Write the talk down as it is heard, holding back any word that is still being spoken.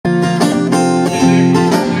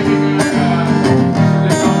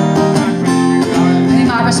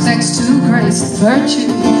virtue.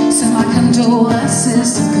 Send my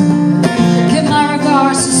condolences to God. Give my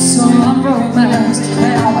regards to some romance.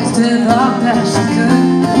 They always did the best they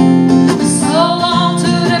could. So long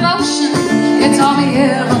to devotion. It taught me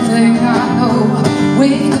everything I know.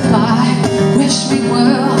 Wave goodbye, wish me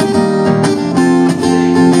well.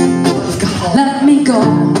 God, let me go.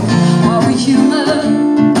 Are we human?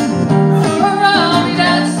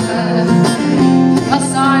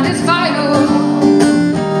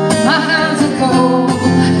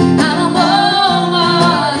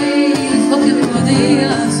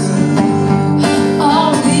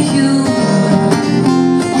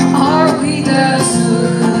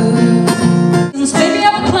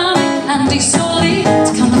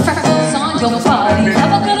 Your body,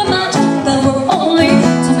 have a good imagine that we're only.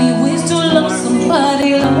 Tell me ways to love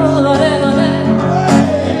somebody,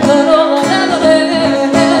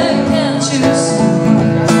 can't you see?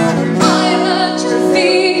 I'm at your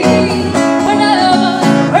feet. Whenever,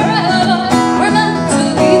 wherever, we're meant to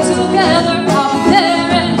be together. I'll be there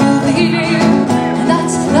and you'll be here, and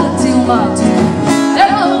that's the deal, my dear.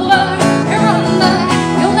 They're over, you're under.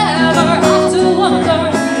 You'll never have to wonder.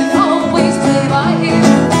 You can always stay by here.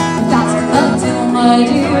 My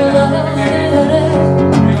dear love,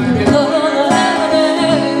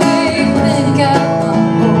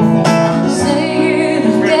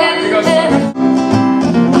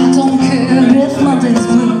 I don't care if Monday's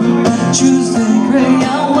blue, Tuesday gray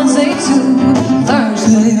and Wednesday too,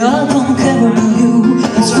 Thursday I don't care about you,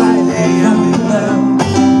 it's Friday on the bell.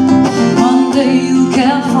 Monday you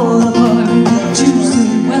can't fall apart,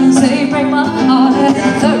 Tuesday, Wednesday break my heart,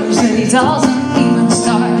 Thursday doesn't even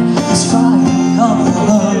start, it's Friday.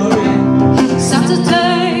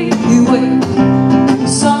 Saturday, you wait.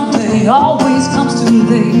 Sunday always comes too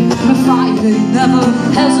late, but Friday never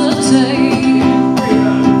hesitate.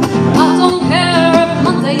 I don't care if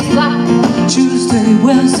Monday's black, Tuesday,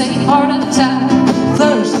 Wednesday, heart attack,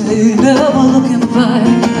 Thursday, never looking back.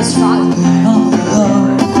 It's Friday on the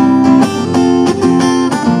road.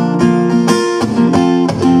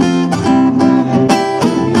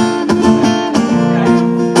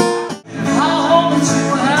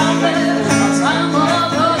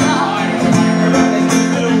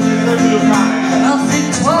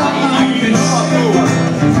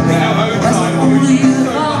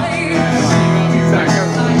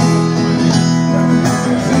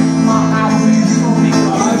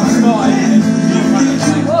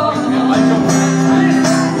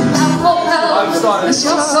 It's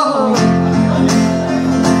your soul.